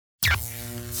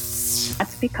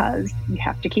That's because you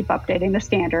have to keep updating the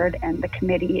standard, and the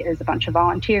committee is a bunch of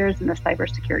volunteers in the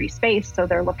cybersecurity space. So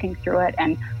they're looking through it.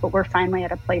 But we're finally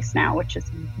at a place now, which is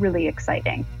really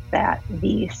exciting, that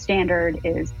the standard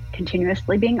is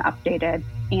continuously being updated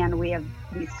and we have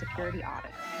these security audits.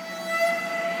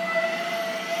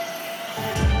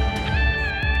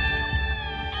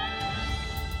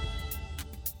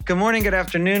 Good morning, good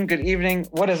afternoon, good evening.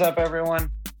 What is up, everyone?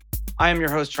 I am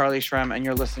your host, Charlie Shrem, and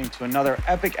you're listening to another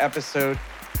epic episode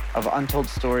of Untold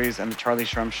Stories and the Charlie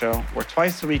Shrem Show, where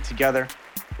twice a week together,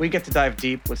 we get to dive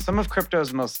deep with some of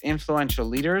crypto's most influential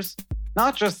leaders,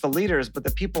 not just the leaders, but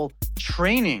the people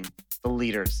training the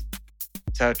leaders,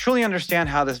 to truly understand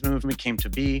how this movement came to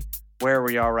be, where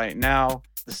we are right now,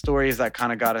 the stories that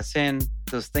kind of got us in,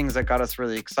 those things that got us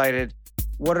really excited.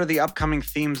 What are the upcoming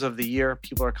themes of the year?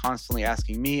 People are constantly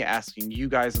asking me, asking you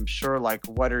guys, I'm sure, like,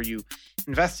 what are you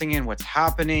investing in? What's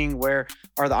happening? Where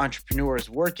are the entrepreneurs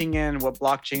working in? What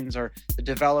blockchains are the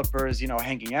developers,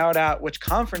 hanging out at? Which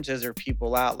conferences are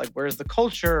people at? Like, where's the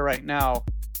culture right now?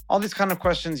 All these kind of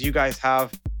questions you guys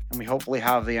have, and we hopefully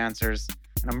have the answers.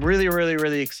 And I'm really, really,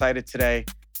 really excited today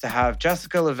to have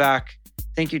Jessica Levack.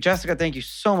 Thank you, Jessica. Thank you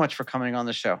so much for coming on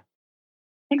the show.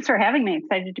 Thanks for having me.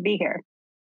 Excited to be here.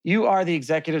 You are the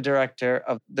executive director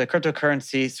of the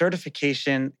Cryptocurrency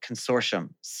Certification Consortium,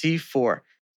 C4.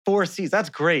 4 C's, that's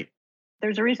great.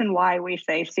 There's a reason why we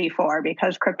say C4,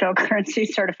 because Cryptocurrency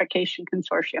Certification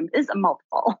Consortium is a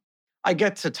multiple. I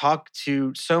get to talk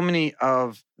to so many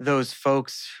of those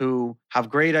folks who have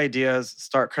great ideas,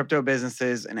 start crypto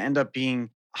businesses, and end up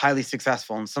being highly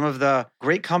successful. And some of the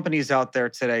great companies out there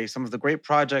today, some of the great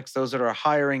projects, those that are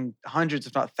hiring hundreds,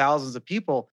 if not thousands of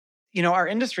people, our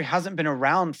industry hasn't been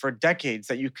around for decades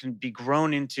that you can be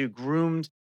grown into, groomed,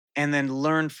 and then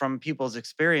learn from people's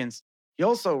experience. You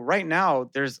also, right now,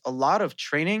 there's a lot of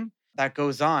training that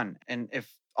goes on. And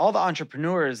if all the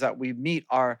entrepreneurs that we meet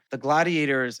are the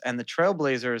gladiators and the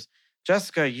trailblazers,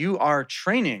 Jessica, you are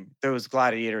training those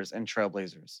gladiators and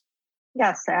trailblazers.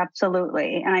 Yes,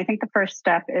 absolutely. And I think the first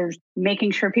step is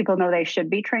making sure people know they should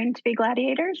be trained to be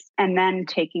gladiators, and then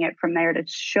taking it from there to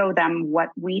show them what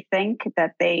we think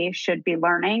that they should be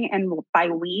learning. And by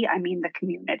we, I mean the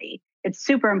community. It's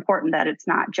super important that it's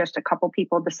not just a couple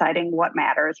people deciding what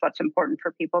matters, what's important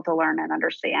for people to learn and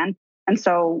understand. And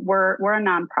so we're a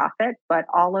nonprofit, but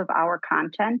all of our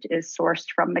content is sourced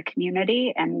from the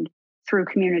community and through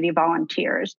community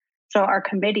volunteers. So our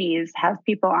committees have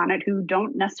people on it who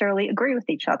don't necessarily agree with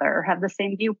each other or have the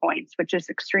same viewpoints, which is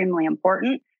extremely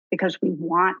important because we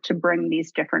want to bring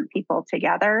these different people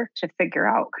together to figure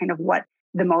out kind of what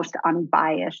the most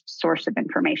unbiased source of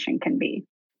information can be.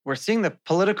 We're seeing the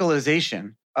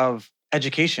politicalization of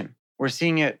education. We're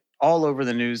seeing it all over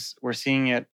the news. We're seeing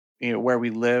it where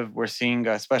we live. We're seeing,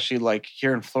 especially like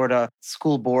here in Florida,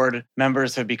 school board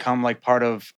members have become like part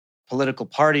of political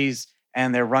parties,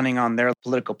 and they're running on their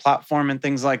political platform and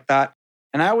things like that.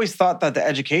 And I always thought that the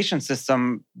education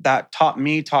system that taught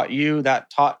me, taught you, that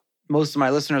taught most of my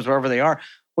listeners, wherever they are,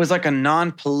 was like a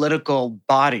non-political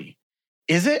body.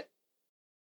 Is it?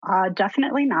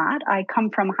 Definitely not. I come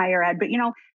from higher ed, but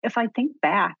if I think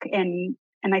back, and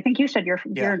I think you said you're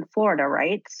in Florida,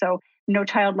 right? So No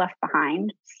Child Left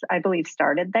Behind, I believe,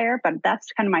 started there, but that's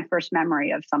kind of my first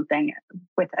memory of something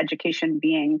with education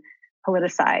being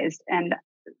politicized. And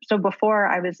so before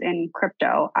I was in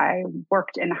crypto, I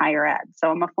worked in higher ed.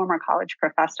 So I'm a former college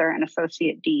professor and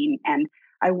associate dean, and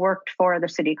I worked for the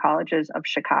city colleges of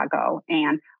Chicago.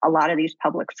 And a lot of these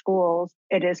public schools,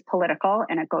 it is political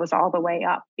and it goes all the way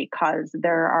up because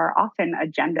there are often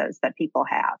agendas that people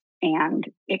have. And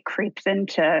it creeps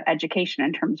into education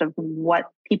in terms of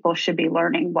what people should be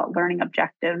learning, what learning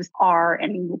objectives are,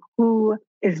 and who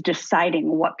is deciding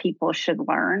what people should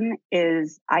learn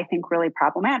is, I think, really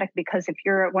problematic. Because if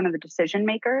you're one of the decision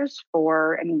makers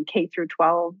for, K through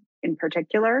 12 in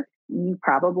particular, you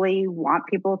probably want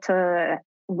people to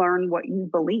learn what you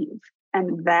believe.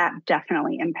 And that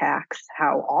definitely impacts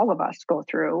how all of us go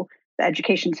through the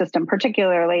education system,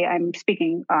 particularly I'm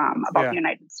speaking about the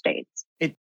United States.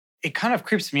 It kind of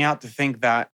creeps me out to think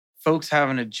that folks have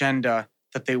an agenda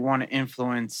that they want to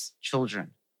influence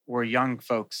children or young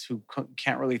folks who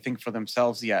can't really think for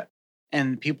themselves yet.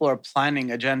 And people are planning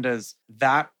agendas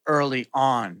that early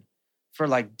on for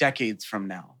like decades from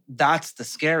now. That's the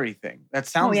scary thing. That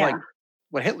sounds like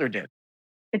what Hitler did.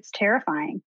 It's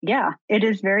terrifying. Yeah, it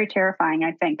is very terrifying,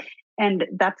 I think. And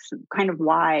that's kind of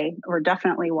why, or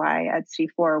definitely why at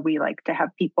C4, we like to have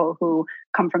people who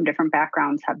come from different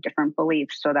backgrounds, have different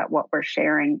beliefs, so that what we're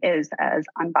sharing is as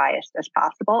unbiased as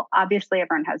possible. Obviously,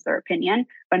 everyone has their opinion,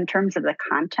 but in terms of the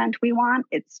content we want,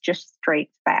 it's just straight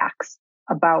facts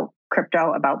about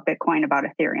crypto, about Bitcoin, about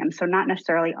Ethereum. So not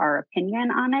necessarily our opinion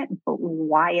on it, but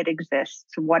why it exists,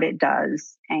 what it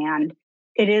does. And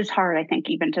it is hard, I think,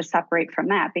 even to separate from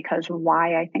that, because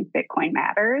why I think Bitcoin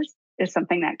matters is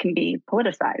something that can be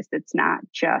politicized. It's not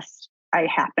just, I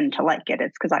happen to like it.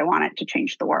 It's because I want it to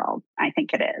change the world. I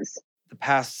think it is. The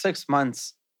past 6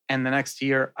 months and the next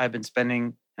year, I've been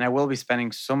spending, and I will be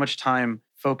spending, so much time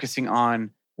focusing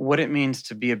on what it means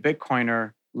to be a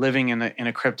Bitcoiner living in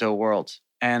a crypto world.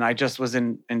 And I just was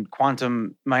in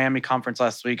Quantum Miami conference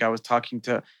last week. I was talking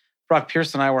to Brock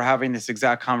Pierce, and I were having this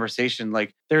exact conversation.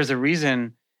 Like, there's a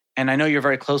reason, and I know you're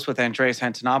very close with Andreas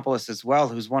Antonopoulos as well,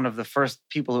 who's one of the first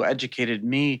people who educated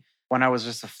me when I was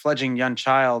just a fledgling young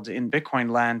child in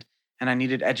Bitcoin land and I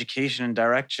needed education and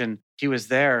direction. He was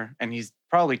there, and he's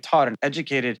probably taught and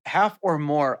educated half or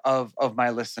more of my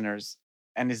listeners.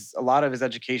 And a lot of his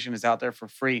education is out there for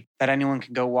free that anyone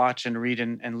can go watch and read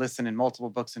and listen in multiple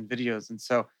books and videos. And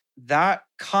so that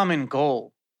common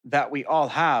goal that we all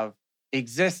have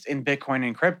exists in Bitcoin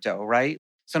and crypto, right?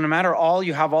 So no matter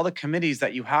you have all the committees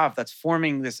that you have that's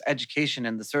forming this education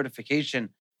and the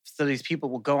certification, so these people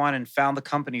will go on and found the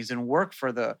companies and work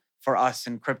for us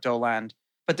in crypto land.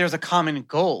 But there's a common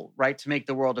goal, right, to make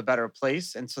the world a better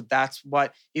place. And so that's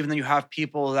what, even though you have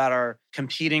people that are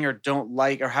competing or don't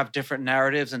like or have different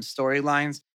narratives and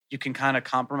storylines, you can kind of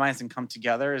compromise and come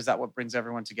together. Is that what brings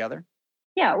everyone together?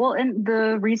 Yeah, well, and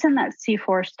the reason that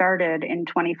C4 started in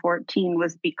 2014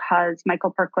 was because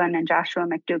Michael Perklin and Joshua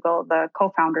McDougall, the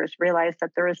co-founders, realized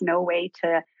that there is no way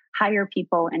to hire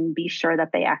people and be sure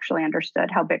that they actually understood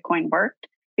how Bitcoin worked,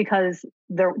 because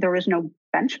there was no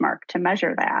benchmark to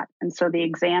measure that. And so the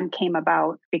exam came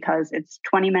about because it's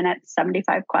 20 minutes,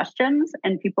 75 questions,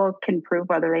 and people can prove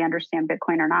whether they understand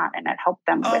Bitcoin or not. And it helped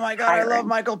them. Oh my God, hiring. I love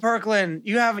Michael Perklin.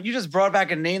 You just brought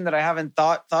back a name that I haven't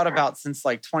thought about since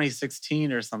like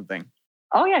 2016 or something.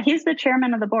 Oh yeah, he's the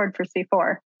chairman of the board for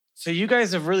C4. So you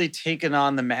guys have really taken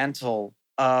on the mantle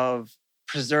of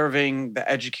preserving the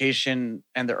education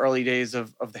and the early days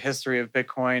of the history of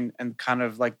Bitcoin and kind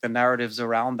of like the narratives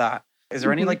around that. Is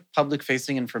there any like public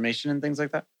facing information and things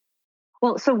like that?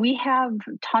 Well, so we have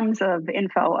tons of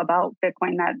info about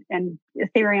Bitcoin and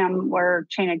Ethereum. We're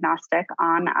chain agnostic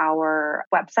on our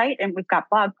website, and we've got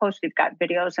blog posts, we've got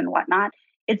videos and whatnot.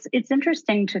 It's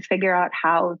interesting to figure out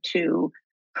how to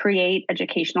create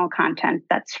educational content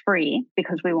that's free,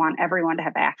 because we want everyone to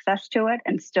have access to it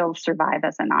and still survive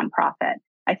as a nonprofit.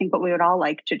 I think what we would all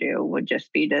like to do would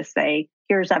just be to say,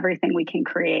 here's everything we can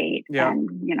create. Yeah.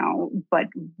 And, but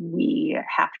we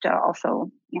have to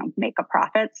also, make a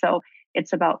profit. So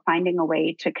it's about finding a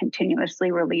way to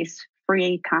continuously release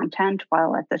free content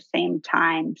while at the same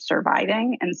time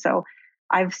surviving. And so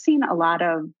I've seen a lot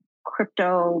of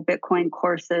crypto Bitcoin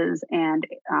courses and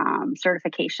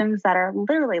certifications that are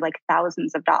literally like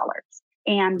thousands of dollars.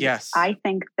 And yes, I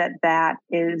think that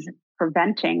is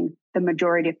preventing the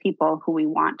majority of people who we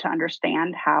want to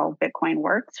understand how Bitcoin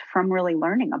works from really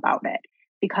learning about it.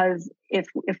 Because if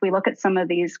we look at some of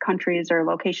these countries or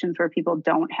locations where people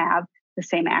don't have the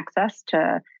same access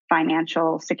to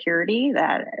financial security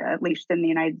that, at least in the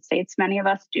United States, many of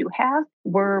us do have,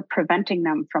 we're preventing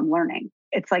them from learning.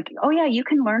 It's like, oh yeah, you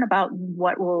can learn about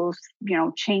what will,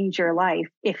 change your life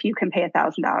if you can pay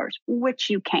 $1,000, which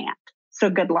you can't. So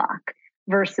good luck.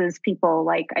 Versus people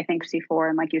like, I think C4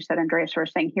 and like you said, Andreas, were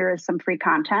saying, here is some free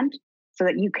content so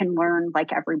that you can learn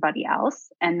like everybody else.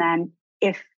 And then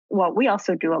we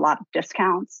also do a lot of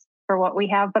discounts for what we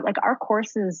have, but like our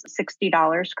course is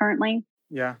 $60 currently.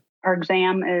 Yeah. Our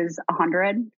exam is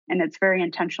 $100, and it's very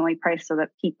intentionally priced so that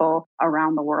people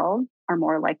around the world are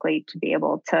more likely to be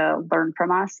able to learn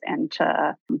from us and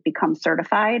to become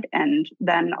certified. And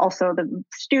then also the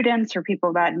students or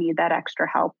people that need that extra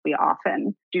help, we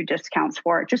often do discounts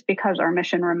for it, just because our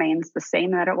mission remains the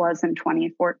same that it was in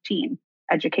 2014.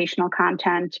 Educational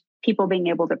content, people being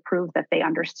able to prove that they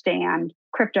understand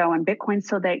crypto and Bitcoin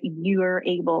so that you're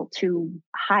able to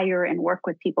hire and work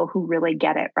with people who really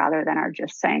get it, rather than are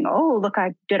just saying, oh, look,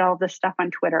 I did all this stuff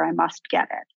on Twitter, I must get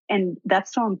it. And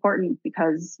that's so important,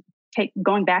 because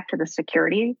going back to the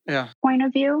security point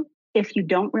of view, if you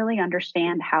don't really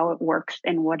understand how it works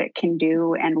and what it can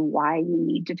do and why you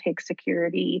need to take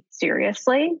security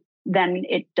seriously, then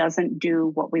it doesn't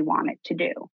do what we want it to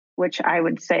do, which I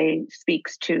would say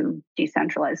speaks to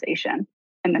decentralization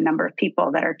and the number of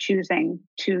people that are choosing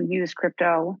to use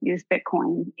crypto, use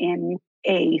Bitcoin in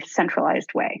a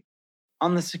centralized way.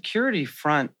 On the security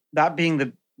front, that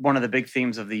being one of the big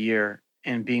themes of the year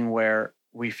and being where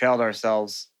we failed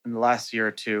ourselves in the last year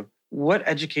or two, what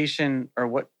education or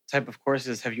what type of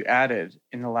courses have you added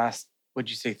in the last, would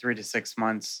you say, 3 to 6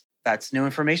 months That's new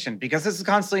information because this is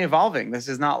constantly evolving. This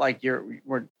is not like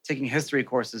we're taking history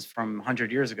courses from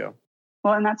 100 years ago.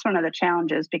 Well, and that's one of the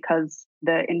challenges because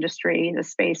the industry, the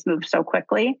space moves so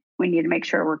quickly. We need to make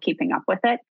sure we're keeping up with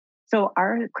it. So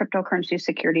our cryptocurrency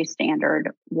security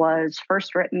standard was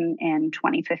first written in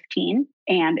 2015,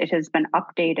 and it has been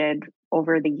updated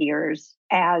over the years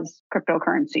as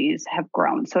cryptocurrencies have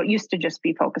grown. So it used to just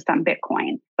be focused on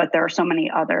Bitcoin, but there are so many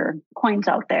other coins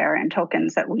out there and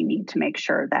tokens that we need to make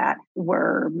sure that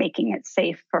we're making it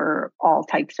safe for all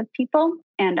types of people.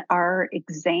 And our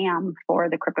exam for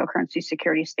the cryptocurrency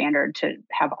security standard to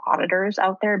have auditors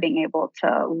out there being able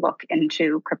to look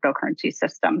into cryptocurrency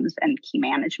systems and key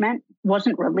management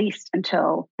wasn't released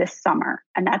until this summer.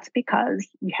 And that's because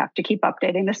you have to keep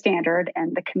updating the standard,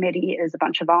 and the committee is a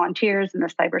bunch of volunteers in the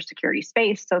cybersecurity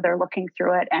space. So they're looking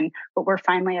through it. But we're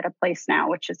finally at a place now,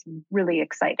 which is really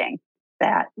exciting,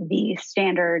 that the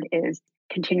standard is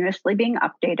continuously being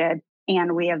updated.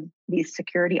 And we have these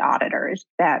security auditors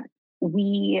that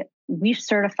we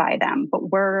certify them, but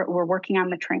we're working on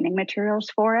the training materials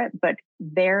for it, but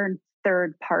they're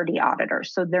third-party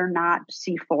auditors. So they're not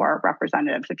C4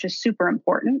 representatives, which is super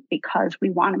important because we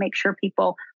want to make sure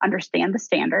people understand the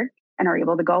standard and are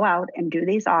able to go out and do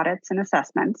these audits and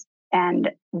assessments, and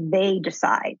they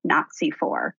decide, not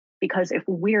C4. Because if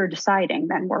we're deciding,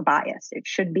 then we're biased. It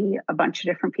should be a bunch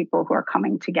of different people who are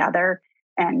coming together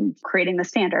and creating the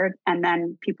standard, and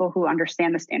then people who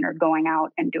understand the standard going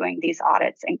out and doing these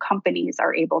audits, and companies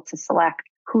are able to select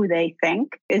who they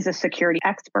think is a security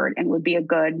expert and would be a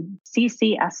good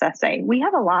CCSSA. We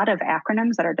have a lot of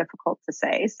acronyms that are difficult to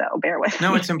say, so bear with me.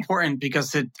 No, it's important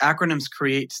because acronyms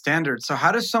create standards. So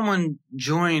how does someone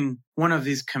join one of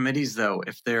these committees, though,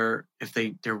 if they're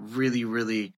really,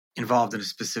 really involved in a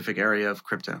specific area of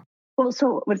crypto? Well,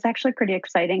 so what's actually pretty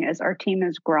exciting is our team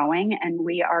is growing, and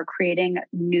we are creating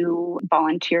new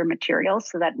volunteer materials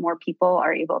so that more people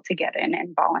are able to get in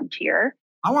and volunteer.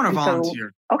 I want to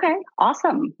volunteer. Okay,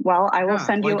 awesome. Well, I will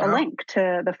send you a link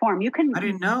to the form. You can. I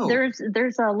didn't know.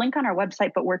 There's a link on our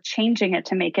website, but we're changing it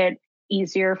to make it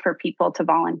easier for people to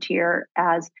volunteer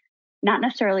as not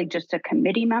necessarily just a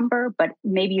committee member, but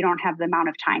maybe you don't have the amount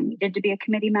of time needed to be a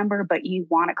committee member, but you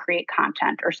want to create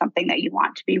content or something that you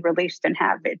want to be released and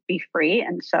have it be free.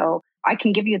 And so I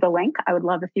can give you the link. I would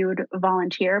love if you would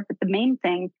volunteer. But the main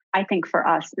thing I think for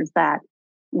us is that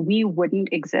we wouldn't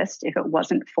exist if it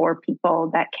wasn't for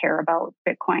people that care about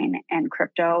Bitcoin and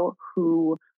crypto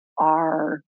who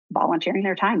are volunteering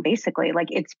their time, basically. Like,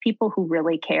 it's people who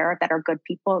really care, that are good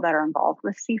people, that are involved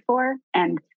with C4.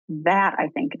 And that, I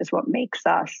think, is what makes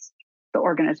us the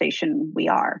organization we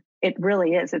are. It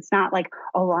really is. It's not like,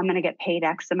 oh, I'm going to get paid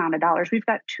X amount of dollars. We've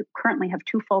got currently have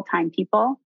 2 full-time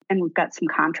people, and we've got some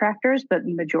contractors, but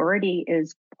the majority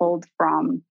is pulled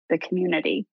from the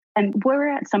community. And we're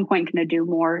at some point going to do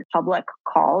more public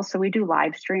calls. So we do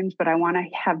live streams, but I want to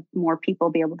have more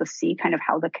people be able to see kind of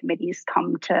how the committees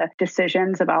come to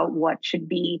decisions about what should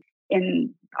be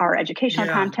in our educational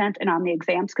content and on the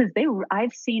exams. Because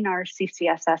I've seen our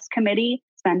CCSS committee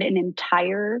spend an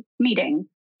entire meeting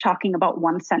talking about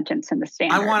one sentence in the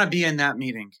standard. I want to be in that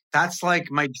meeting. That's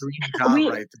like my dream job right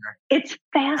there. It's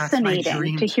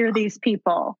fascinating to hear these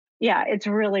people. Yeah, it's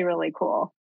really, really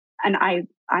cool. And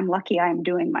I'm lucky I'm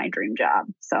doing my dream job.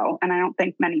 So, and I don't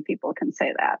think many people can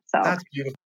say that. So that's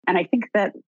beautiful. And I think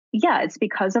that, it's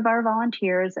because of our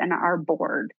volunteers and our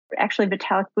board. Actually,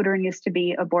 Vitalik Buterin used to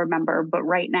be a board member, but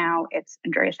right now it's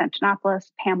Andreas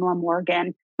Antonopoulos, Pamela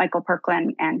Morgan, Michael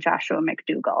Perklin, and Joshua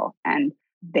McDougall. And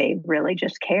they really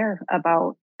just care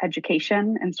about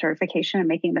education and certification and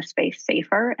making the space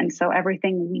safer. And so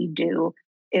everything we do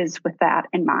is with that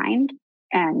in mind.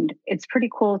 And it's pretty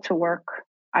cool to work,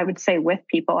 I would say, with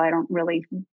people. I don't really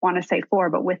want to say for,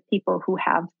 but with people who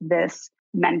have this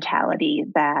mentality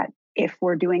that if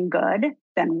we're doing good,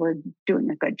 then we're doing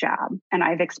a good job. And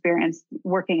I've experienced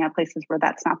working at places where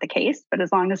that's not the case. But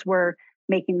as long as we're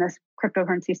making this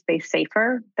cryptocurrency space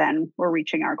safer, then we're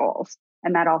reaching our goals.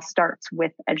 And that all starts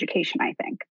with education, I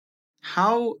think.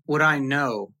 How would I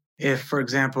know if, for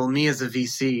example, me as a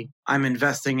VC, I'm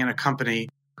investing in a company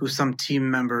who some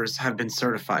team members have been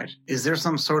certified? Is there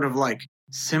some sort of like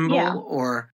symbol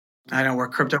or, I know we're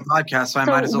crypto podcast, so I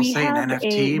might as well say an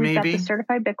NFT maybe? We've got the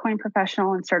certified Bitcoin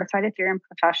professional and certified Ethereum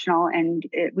professional, and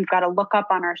we've got a lookup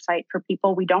on our site for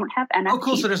people. We don't have NFTs. Oh,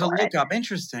 cool. So there's a lookup.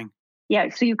 Interesting. Yeah.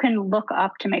 So you can look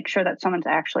up to make sure that someone's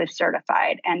actually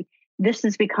certified. And this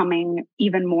is becoming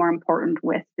even more important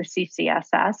with the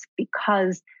CCSS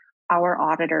because our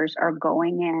auditors are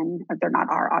going in, they're not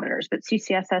our auditors, but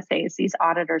CCSSAs, these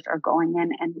auditors are going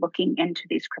in and looking into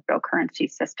these cryptocurrency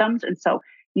systems. And so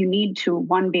you need to,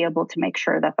 one, be able to make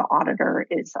sure that the auditor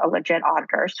is a legit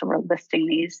auditor. So we're listing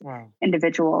these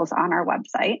individuals on our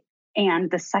website.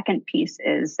 And the second piece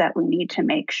is that we need to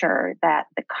make sure that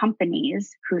the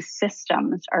companies whose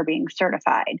systems are being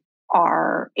certified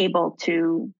are able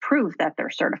to prove that they're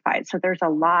certified. So there's a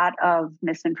lot of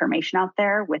misinformation out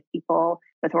there with people,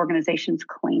 with organizations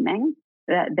claiming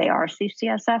that they are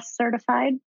CCSS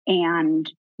certified and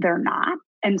they're not.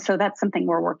 And so that's something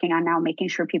we're working on now, making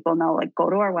sure people know, like, go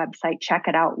to our website, check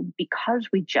it out. Because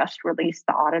we just released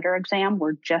the auditor exam,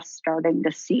 we're just starting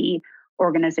to see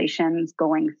organizations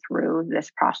going through this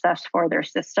process for their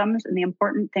systems. And the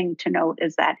important thing to note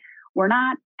is that we're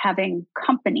not having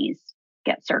companies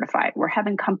get certified. We're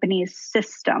having companies'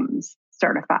 systems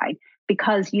certified,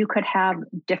 because you could have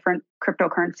different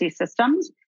cryptocurrency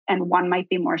systems and one might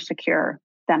be more secure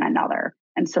than another.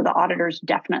 And so the auditor's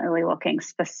definitely looking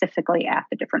specifically at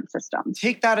the different systems.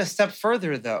 Take that a step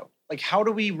further, though. Like, how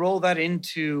do we roll that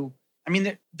into, I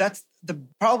mean, that's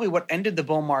probably what ended the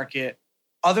bull market,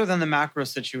 other than the macro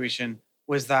situation,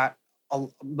 was that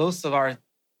most of our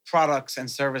products and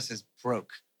services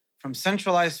broke. From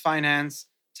centralized finance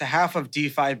to half of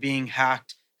DeFi being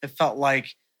hacked, it felt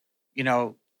like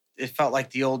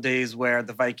the old days where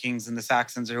the Vikings and the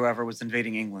Saxons or whoever was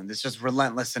invading England. It's just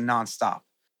relentless and nonstop.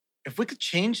 If we could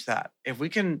change that, if we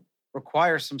can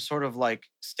require some sort of like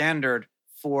standard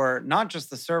for not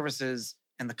just the services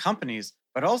and the companies,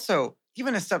 but also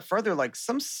even a step further, like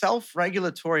some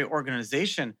self-regulatory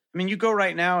organization. I mean, you go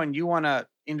right now and you want to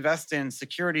invest in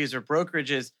securities or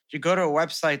brokerages, you go to a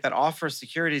website that offers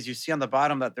securities, you see on the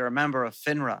bottom that they're a member of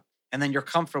FINRA, and then you're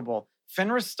comfortable.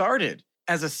 FINRA started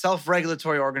as a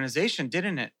self-regulatory organization,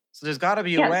 didn't it? So there's got to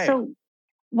be a way.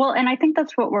 Well, and I think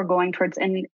that's what we're going towards.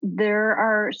 And there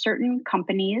are certain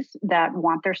companies that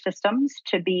want their systems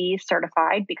to be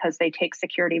certified because they take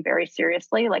security very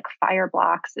seriously. Like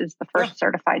Fireblocks is the first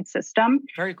certified system.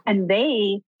 Very cool. And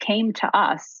they came to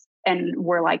us and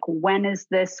were like, when is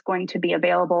this going to be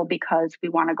available? Because we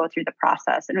want to go through the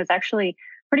process. And it was actually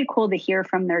pretty cool to hear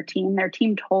from their team. Their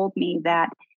team told me that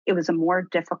it was a more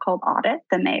difficult audit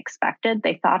than they expected.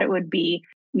 They thought it would be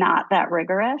not that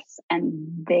rigorous, and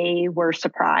they were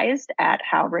surprised at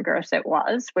how rigorous it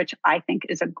was, which I think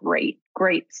is a great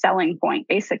selling point.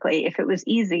 Basically, if it was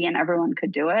easy and everyone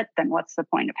could do it, then what's the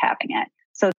point of having it?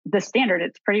 So the standard,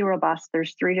 it's pretty robust.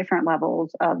 There's 3 different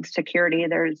levels of security.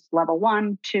 There's level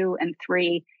 1, 2, and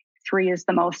 3. 3 is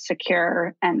the most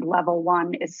secure, and level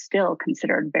 1 is still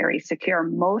considered very secure.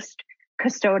 Most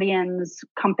custodians,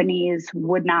 companies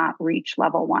would not reach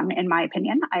level 1, in my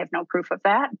opinion. I have no proof of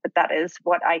that, but that is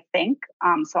what I think.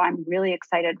 So I'm really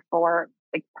excited for,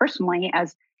 like, personally,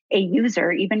 as a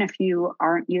user, even if you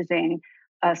aren't using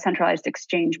a centralized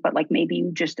exchange, but like maybe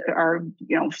you just are,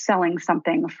 selling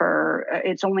something for,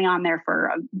 it's only on there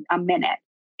for a minute.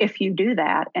 If you do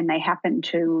that and they happen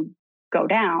to go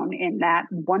down in that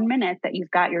 1 minute that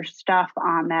you've got your stuff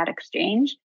on that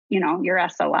exchange, you're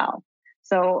SOL.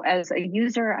 So as a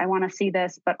user, I want to see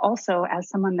this, but also as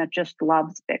someone that just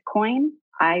loves Bitcoin,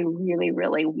 I really,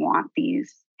 really want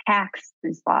these hacks,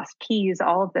 these lost keys,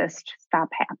 all of this to stop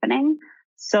happening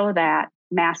so that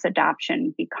mass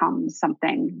adoption becomes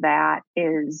something that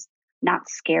is not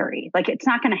scary. Like, it's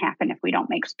not going to happen if we don't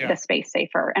make the space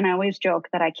safer. And I always joke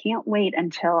that I can't wait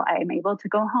until I'm able to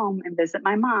go home and visit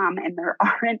my mom and there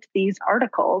aren't these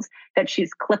articles that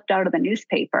she's clipped out of the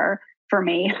newspaper for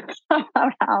me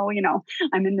about how,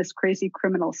 I'm in this crazy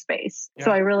criminal space. Yeah.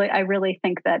 So I really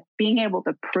think that being able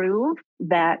to prove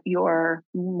that you're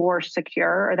more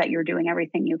secure or that you're doing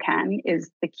everything you can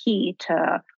is the key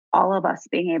to all of us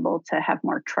being able to have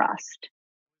more trust.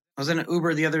 I was in an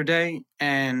Uber the other day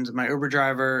and my Uber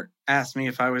driver asked me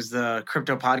if I was the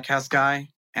crypto podcast guy.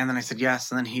 And then I said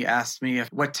yes. And then he asked me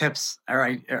what tips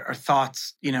or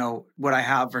thoughts, would I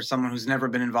have for someone who's never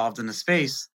been involved in the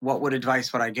space? What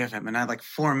advice would I give him? And I had like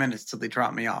 4 minutes till they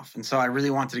dropped me off. And so I really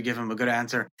wanted to give him a good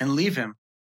answer and leave him.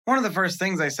 One of the first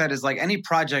things I said is, like, any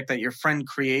project that your friend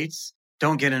creates,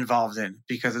 don't get involved in,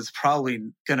 because it's probably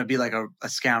going to be like a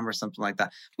scam or something like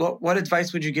that. What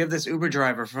advice would you give this Uber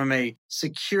driver from a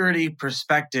security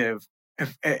perspective?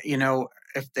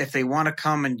 If they want to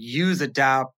come and use a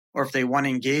dApp, or if they want to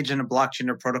engage in a blockchain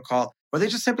or protocol, or they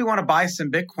just simply want to buy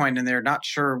some Bitcoin and they're not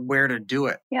sure where to do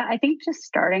it? Yeah, I think just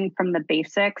starting from the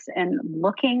basics and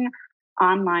looking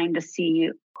online to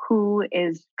see who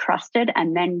is trusted,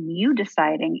 and then you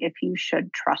deciding if you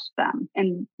should trust them.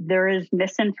 And there is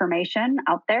misinformation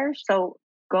out there. So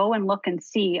go and look and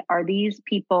see, are these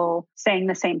people saying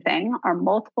the same thing? Are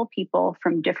multiple people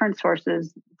from different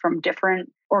sources, from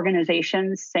different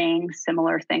organizations saying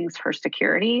similar things for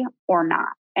security or not?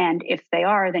 And if they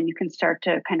are, then you can start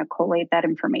to kind of collate that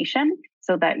information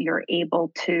so that you're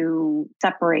able to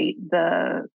separate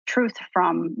the truth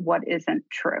from what isn't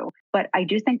true. But I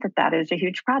do think that that is a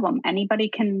huge problem. Anybody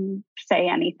can say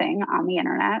anything on the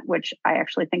internet, which I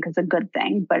actually think is a good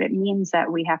thing, but it means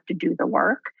that we have to do the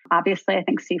work. Obviously, I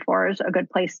think C4 is a good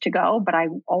place to go, but I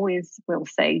always will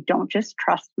say, don't just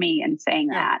trust me in saying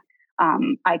that.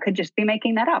 I could just be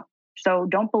making that up. So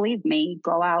don't believe me,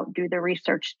 go out, do the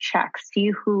research, check, see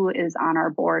who is on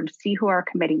our board, see who our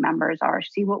committee members are,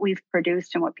 see what we've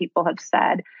produced and what people have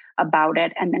said about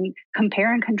it, and then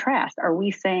compare and contrast. Are we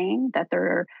saying that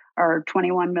there are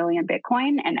 21 million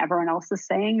Bitcoin and everyone else is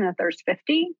saying that there's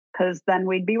 50? Because then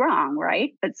we'd be wrong,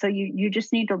 right? But so you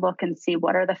just need to look and see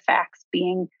what are the facts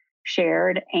being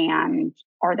shared and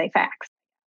are they facts?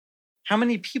 How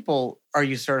many people are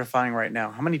you certifying right now?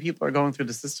 How many people are going through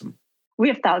the system? We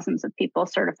have thousands of people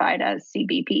certified as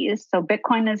CBPs. So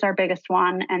Bitcoin is our biggest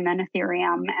one, and then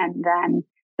Ethereum, and then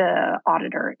the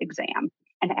auditor exam.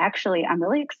 And actually, I'm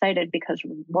really excited because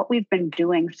what we've been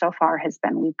doing so far has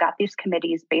been we've got these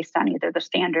committees based on either the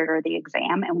standard or the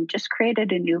exam, and we just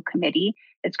created a new committee.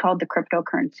 It's called the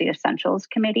Cryptocurrency Essentials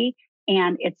Committee,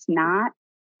 and it's not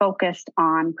focused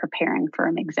on preparing for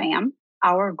an exam.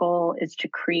 Our goal is to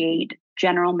create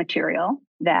general material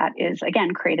that is,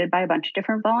 again, created by a bunch of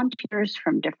different volunteers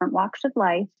from different walks of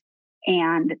life,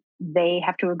 and they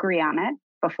have to agree on it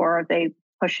before they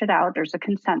push it out. There's a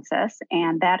consensus,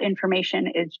 and that information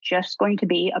is just going to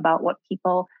be about what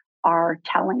people are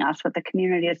telling us, what the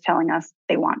community is telling us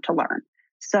they want to learn.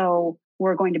 So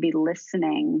we're going to be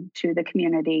listening to the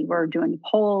community. We're doing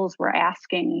polls. We're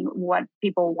asking what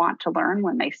people want to learn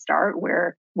when they start,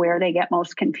 where they get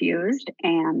most confused,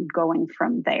 and going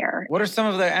from there. What are some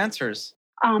of the answers?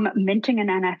 Minting an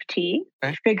NFT,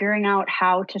 okay. Figuring out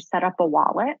how to set up a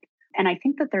wallet. And I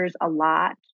think that there's a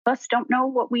lot of us don't know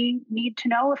what we need to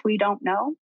know if we don't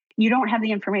know. You don't have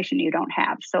the information you don't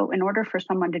have. So in order for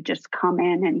someone to just come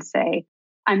in and say,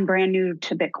 I'm brand new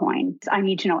to Bitcoin, I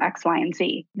need to know X, Y, and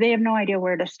Z, they have no idea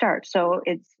where to start. So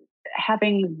it's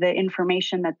having the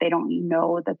information that they don't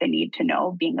know that they need to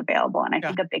know being available. And I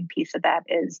think a big piece of that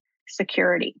is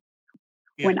security.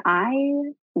 Yeah. When I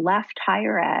left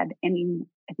higher ed in,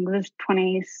 I think it was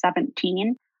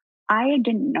 2017, I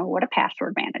didn't know what a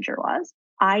password manager was.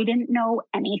 I didn't know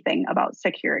anything about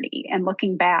security. And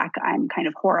looking back, I'm kind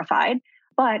of horrified.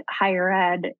 But higher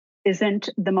ed isn't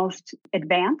the most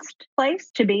advanced place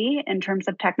to be in terms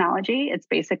of technology. It's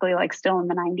basically like still in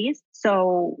the 90s.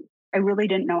 So I really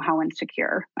didn't know how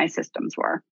insecure my systems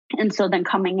were. And so then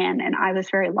coming in, and I was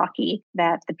very lucky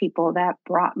that the people that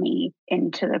brought me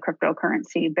into the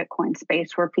cryptocurrency Bitcoin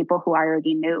space were people who I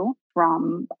already knew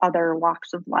from other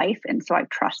walks of life. And so I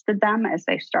trusted them as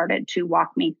they started to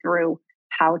walk me through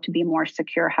how to be more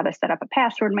secure, how to set up a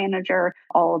password manager,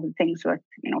 all of the things with,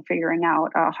 figuring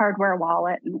out a hardware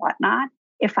wallet and whatnot.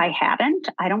 If I hadn't,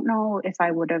 I don't know if I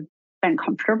would have been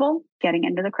comfortable getting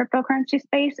into the cryptocurrency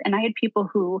space. And I had people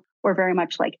who were very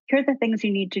much like, here are the things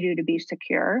you need to do to be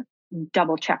secure.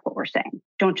 Double check what we're saying.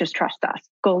 Don't just trust us.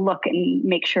 Go look and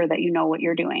make sure that you know what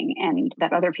you're doing and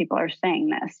that other people are saying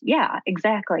this. Yeah,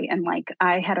 exactly. And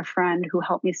I had a friend who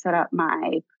helped me set up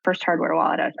my first hardware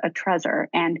wallet, a Trezor.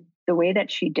 And the way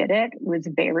that she did it was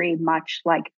very much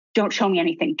like, don't show me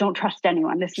anything. Don't trust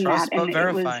anyone. This and that. And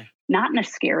verify. It was not in a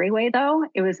scary way, though.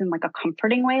 It was in a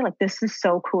comforting way. This is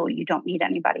so cool. You don't need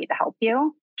anybody to help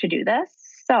you to do this.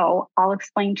 So I'll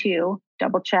explain to you,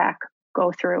 double check,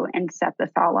 go through and set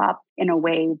this all up in a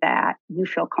way that you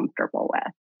feel comfortable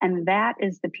with. And that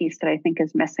is the piece that I think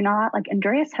is missing a lot.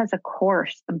 Andreas has a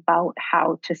course about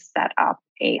how to set up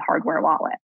a hardware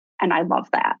wallet. And I love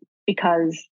that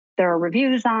because there are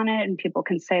reviews on it and people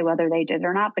can say whether they did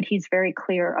or not, but he's very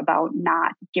clear about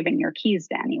not giving your keys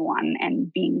to anyone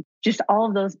and being just all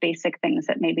of those basic things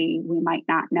that maybe we might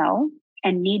not know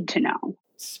and need to know.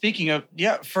 Speaking of,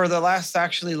 for the last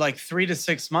actually 3 to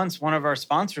 6 months, one of our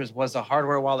sponsors was a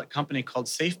hardware wallet company called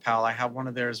SafePal. I have one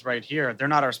of theirs right here. They're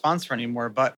not our sponsor anymore,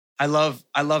 but I love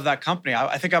that company.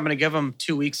 I think I'm going to give them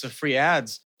 2 weeks of free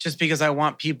ads just because I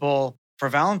want people for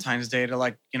Valentine's Day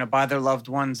to buy their loved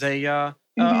ones a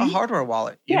hardware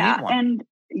wallet. You need one. And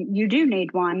you do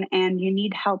need one, and you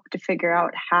need help to figure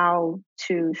out how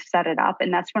to set it up.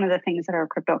 And that's one of the things that our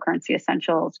Cryptocurrency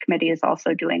Essentials Committee is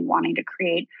also doing, wanting to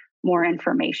create more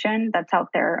information that's out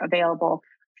there available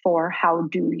for how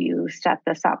do you set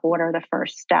this up? What are the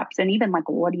first steps? And even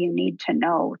what do you need to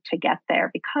know to get there?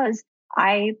 Because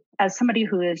I, as somebody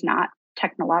who is not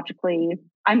technologically,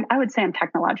 I would say I'm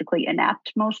technologically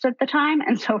inept most of the time.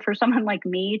 And so for someone like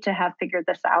me to have figured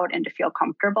this out and to feel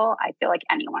comfortable, I feel like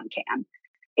anyone can.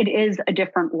 It is a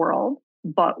different world.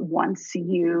 But once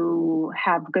you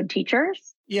have good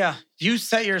teachers, Yeah. You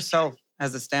set yourself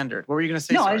as a standard. What were you going to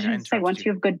say? no, I Sorry, was I going to say, interrupted once you.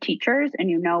 you have good teachers and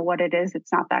you know what it is,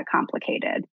 it's not that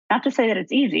complicated. Not to say that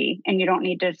it's easy and you don't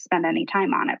need to spend any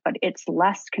time on it, but it's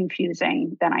less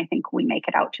confusing than I think we make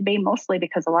it out to be, mostly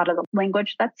because a lot of the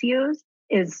language that's used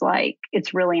is like,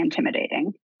 it's really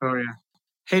intimidating. Oh, yeah.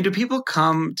 Hey, do people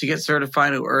come to get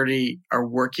certified who already are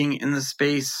working in the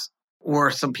space,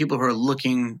 or some people who are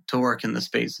looking to work in the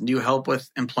space? Do you help with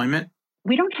employment?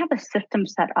 We don't have a system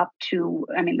set up to,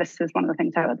 I mean, this is one of the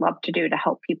things I would love to do to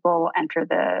help people enter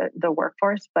the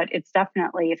workforce, but it's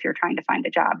definitely, if you're trying to find a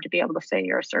job, to be able to say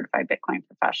you're a certified Bitcoin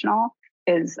professional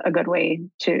is a good way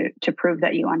to prove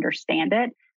that you understand it.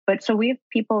 But so we have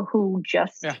people who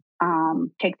just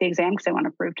take the exam because they want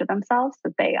to prove to themselves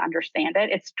that they understand it.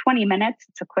 It's 20 minutes.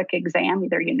 It's a quick exam.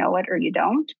 Either you know it or you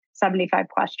don't. 75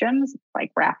 questions,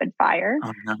 like rapid fire.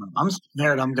 Oh, no. I'm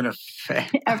scared I'm going to fail.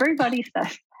 Everybody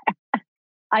says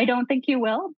I don't think you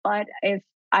will, but if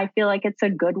I feel like it's a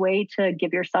good way to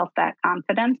give yourself that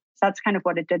confidence. That's kind of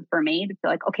what it did for me to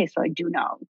feel like, okay, so I do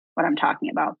know what I'm talking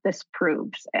about. This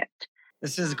proves it.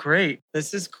 This is great.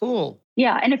 This is cool.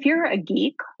 Yeah. And if you're a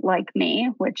geek like me,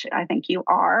 which I think you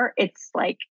are, it's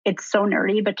like, it's so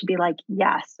nerdy, but to be like,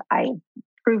 yes, I've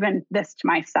proven this to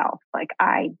myself. Like,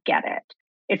 I get it.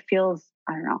 It feels,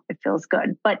 I don't know, it feels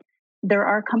good. But there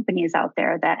are companies out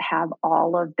there that have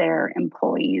all of their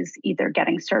employees either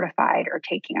getting certified or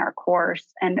taking our course.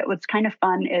 And what's kind of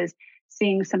fun is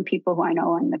seeing some people who I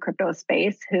know in the crypto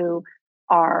space who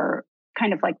are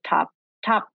kind of like top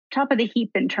of the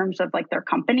heap in terms of like their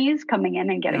companies coming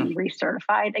in and getting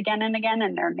recertified again and again,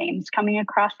 and their names coming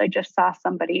across. I just saw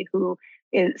somebody who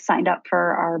is signed up for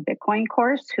our Bitcoin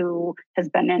course who has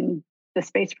been in the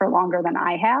space for longer than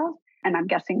I have. And I'm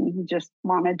guessing he just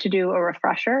wanted to do a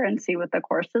refresher and see what the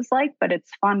course is like. But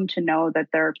it's fun to know that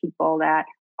there are people that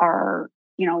are,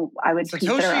 you know, I would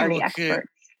consider already experts.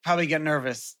 Probably get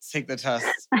nervous to take the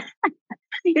test.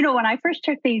 You know, when I first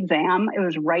took the exam, it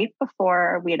was right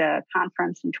before we had a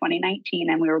conference in 2019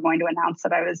 and we were going to announce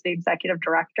that I was the executive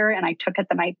director, and I took it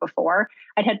the night before.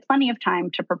 I'd had plenty of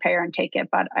time to prepare and take it,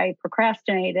 but I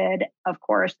procrastinated, of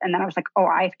course. And then I was like, oh,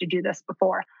 I have to do this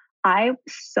before. I was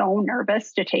so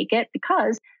nervous to take it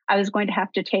because I was going to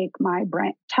have to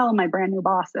tell my brand new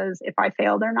bosses if I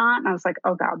failed or not. And I was like,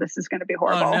 oh God, this is going to be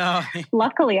horrible. Oh, no.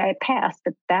 Luckily, I passed,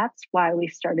 but that's why we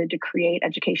started to create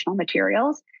educational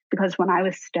materials. Because when I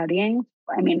was studying,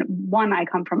 I mean, one, I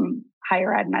come from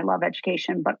higher ed and I love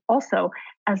education, but also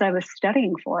as I was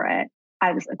studying for it,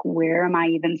 I was like, where am I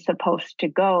even supposed to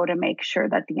go to make sure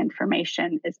that the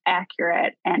information is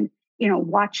accurate? And, you know,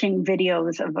 watching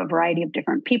videos of a variety of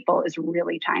different people is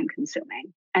really time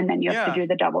consuming. And then you have to do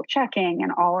the double checking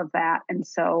and all of that. And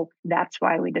so that's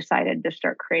why we decided to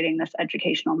start creating this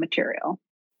educational material.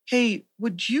 Hey,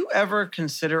 would you ever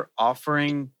consider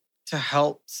offering to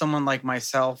help someone like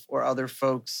myself or other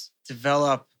folks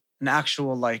develop an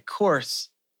actual like course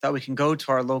that we can go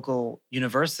to our local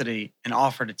university and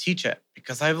offer to teach it?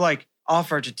 Because I've like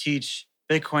offered to teach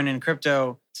Bitcoin and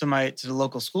crypto to the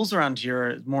local schools around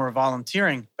here, more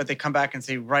volunteering, but they come back and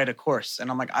say, write a course.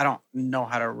 And I'm like, I don't know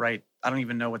how to write. I don't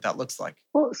even know what that looks like.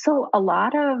 Well, so I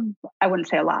wouldn't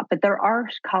say a lot, but there are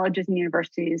colleges and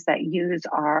universities that use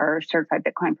our Certified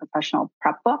Bitcoin Professional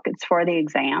prep book. It's for the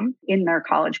exam in their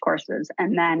college courses,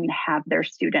 and then have their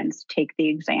students take the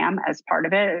exam as part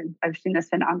of it. I've seen this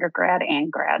in undergrad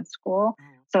and grad school.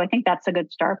 So I think that's a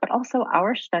good start. But also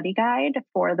our study guide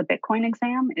for the Bitcoin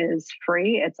exam is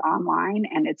free. It's online,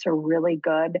 and it's a really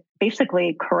good,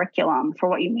 basically, curriculum for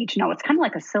what you need to know. It's kind of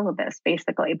like a syllabus,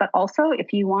 basically. But also,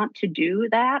 if you want to do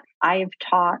that, I've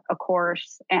taught a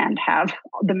course and have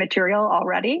the material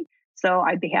already. So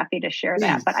I'd be happy to share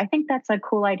that. But I think that's a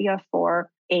cool idea for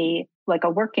a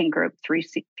working group through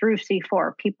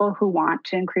C4, people who want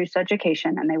to increase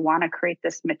education and they want to create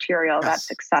this material that's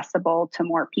accessible to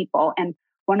more people. And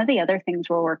one of the other things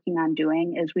we're working on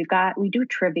doing is we do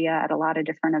trivia at a lot of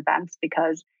different events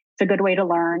because it's a good way to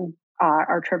learn.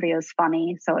 Our trivia is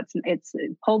funny, so it's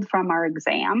pulled from our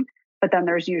exam. But then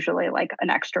there's usually like an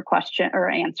extra question or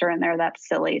answer in there that's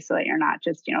silly so that you're not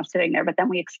just, sitting there. But then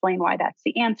we explain why that's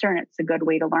the answer and it's a good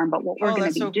way to learn. But what we're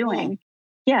going to be doing,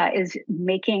 is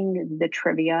making the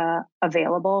trivia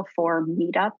available for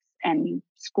meetups and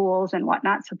schools and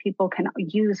whatnot so people can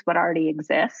use what already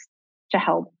exists to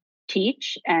help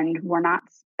teach. And we're not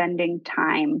spending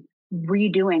time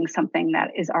redoing something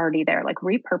that is already there. Like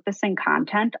repurposing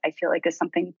content, I feel like is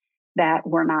something that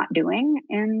we're not doing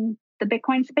in the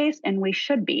Bitcoin space, and we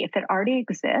should be. If it already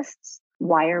exists,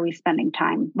 why are we spending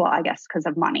time? Well, I guess because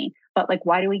of money, but like,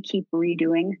 why do we keep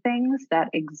redoing things that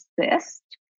exist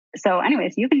So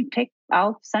anyways,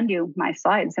 I'll send you my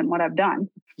slides and what I've done.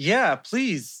 Yeah,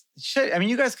 please. I mean,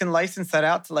 you guys can license that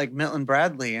out to like Milton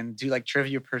Bradley and do like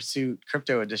Trivia Pursuit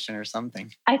Crypto Edition or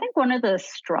something. I think one of the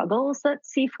struggles that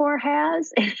C4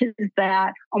 has is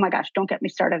that, oh my gosh, don't get me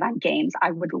started on games.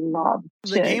 I would love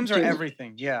to. The games are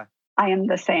everything. Yeah. I am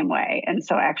the same way. And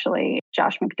so actually,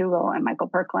 Josh McDougall and Michael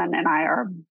Perklin and I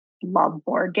love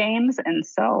board games. And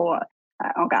so,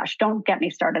 oh gosh, don't get me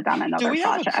started on another project. Do we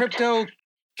have a crypto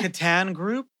Catan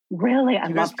group? Really? I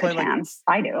love Catan.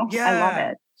 I do. Yeah. I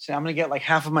love it. So I'm going to get like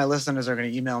half of my listeners are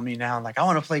going to email me now. Like, I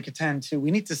want to play Catan too. We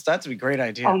need to start. That's a great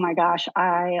idea. Oh my gosh.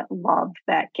 I love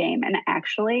that game. And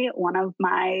actually, one of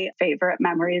my favorite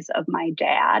memories of my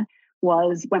dad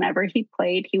was whenever he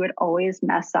played, he would always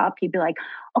mess up. He'd be like,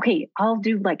 okay, I'll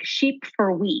do like sheep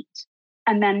for wheat.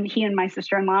 And then he and my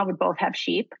sister-in-law would both have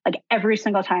sheep. Like every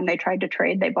single time they tried to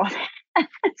trade, they both had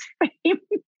the same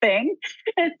thing.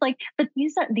 It's like, but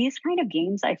these kind of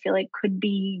games I feel like could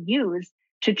be used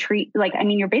to treat, like, I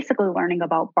mean, you're basically learning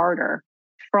about barter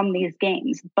from these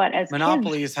games. But as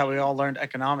Monopoly kids, is how we all learned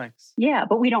economics. Yeah,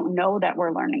 but we don't know that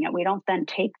we're learning it. We don't then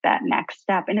take that next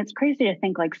step. And it's crazy to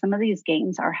think like some of these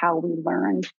games are how we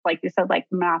learned, like you said, like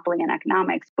Monopoly and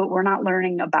economics, but we're not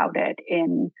learning about it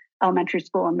in elementary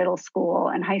school and middle school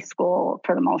and high school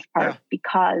for the most part,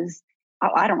 because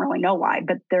I don't really know why,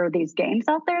 but there are these games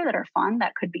out there that are fun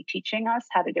that could be teaching us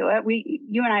how to do it.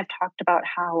 You and I have talked about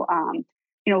how,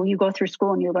 you go through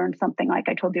school and you learn something. Like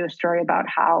I told you a story about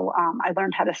how I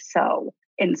learned how to sew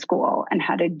in school and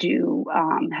how to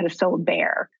sew a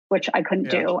bear, which I couldn't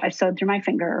do. I sewed through my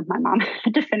finger. My mom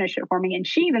had to finish it for me, and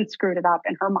she even screwed it up.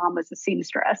 And her mom was a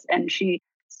seamstress, and she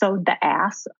sewed the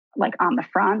ass like on the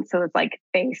front, so it's like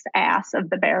face ass of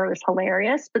the bear. It was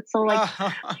hilarious. But so like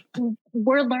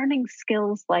we're learning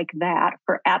skills like that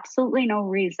for absolutely no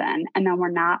reason, and then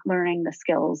we're not learning the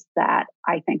skills that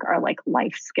I think are like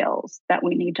life skills that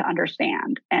we need to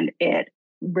understand. And it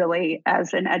really,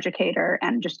 as an educator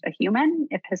and just a human,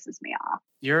 it pisses me off.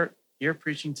 You're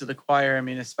preaching to the choir. I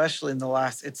mean, especially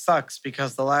it sucks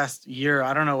because the last year,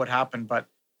 I don't know what happened, but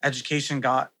education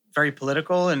got very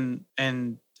political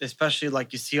and especially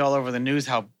like you see all over the news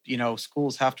how,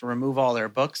 schools have to remove all their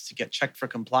books to get checked for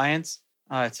compliance.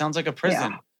 It sounds like a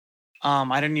prison. Yeah.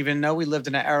 I didn't even know we lived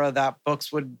in an era that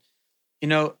books would,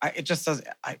 it just does.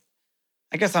 I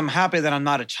guess I'm happy that I'm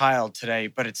not a child today,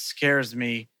 but it scares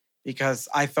me because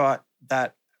I thought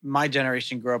that my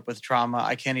generation grew up with trauma.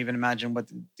 I can't even imagine what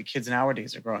the kids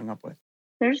nowadays are growing up with.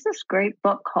 There's this great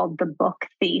book called The Book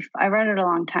Thief. I read it a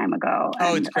long time ago.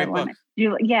 Oh, it's a great book.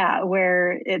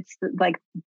 Where it's like,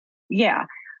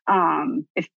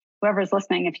 if whoever's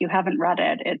listening, if you haven't read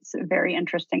it, it's very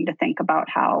interesting to think about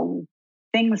how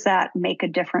things that make a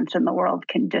difference in the world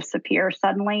can disappear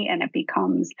suddenly, and it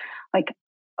becomes like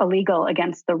illegal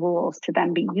against the rules to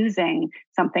then be using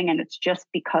something, and it's just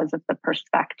because of the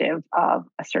perspective of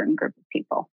a certain group of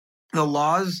people. The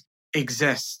laws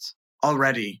exist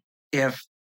already. If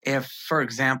for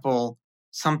example,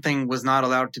 something was not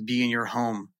allowed to be in your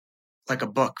home, like a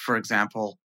book, for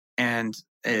example, and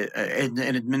an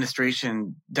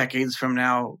administration decades from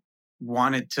now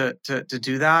wanted to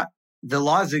do that, the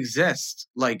laws exist.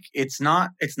 Like it's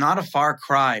not a far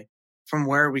cry from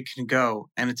where we can go.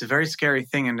 And it's a very scary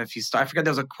thing. And if you start, I forget,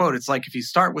 there was a quote. It's like, if you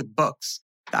start with books,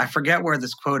 I forget where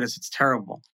this quote is. It's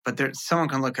terrible, but someone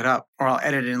can look it up or I'll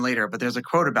edit it in later. But there's a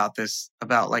quote about this,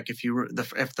 about like,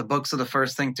 if the books are the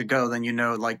first thing to go, then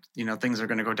things are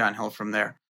going to go downhill from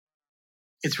there.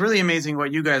 It's really amazing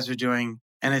what you guys are doing.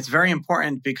 And it's very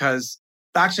important because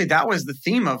actually that was the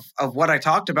theme of what I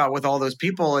talked about with all those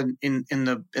people in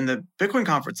the Bitcoin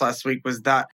conference last week, was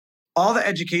that all the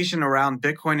education around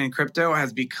Bitcoin and crypto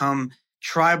has become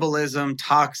tribalism,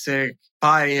 toxic,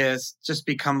 bias, just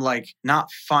become like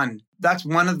not fun. That's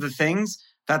one of the things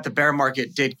that the bear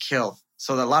market did kill.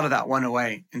 So a lot of that went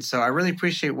away. And so I really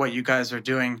appreciate what you guys are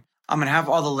doing. I'm going to have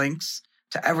all the links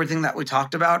to everything that we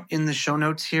talked about in the show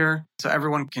notes here, so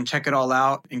everyone can check it all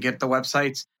out and get the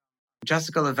websites.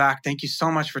 Jessica Levack, thank you so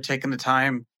much for taking the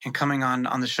time and coming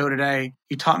on the show today.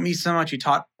 You taught me so much. You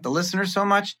taught the listeners so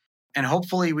much. And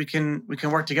hopefully we can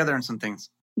work together on some things.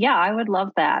 Yeah, I would love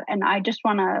that. And I just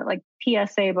want to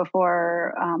PSA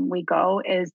before we go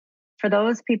is for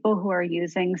those people who are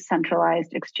using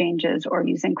centralized exchanges or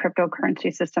using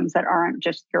cryptocurrency systems that aren't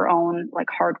just your own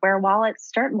hardware wallets,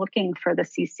 start looking for the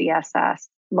CCSS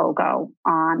logo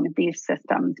on these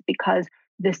systems, because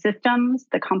the systems,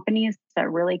 the companies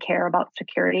that really care about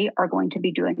security are going to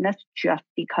be doing this just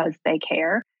because they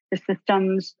care. The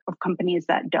systems of companies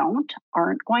that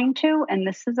aren't going to. And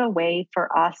this is a way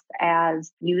for us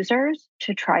as users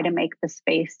to try to make the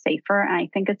space safer. And I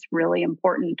think it's really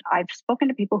important. I've spoken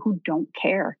to people who don't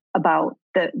care about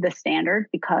the standard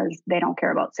because they don't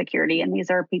care about security. And these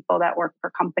are people that work for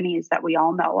companies that we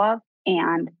all know of.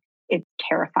 And it's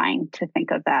terrifying to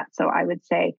think of that. So I would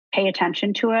say pay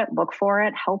attention to it, look for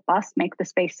it, help us make the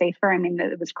space safer. I mean,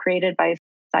 it was created by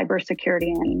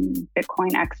cybersecurity and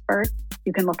Bitcoin experts.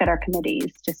 You can look at our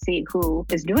committees to see who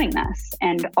is doing this,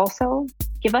 and also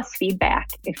give us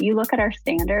feedback. If you look at our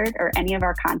standard or any of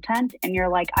our content and you're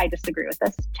like, I disagree with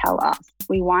this, tell us.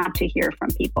 We want to hear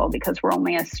from people because we're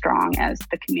only as strong as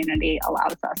the community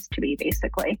allows us to be,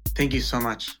 basically. Thank you so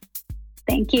much.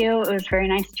 Thank you. It was very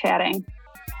nice chatting.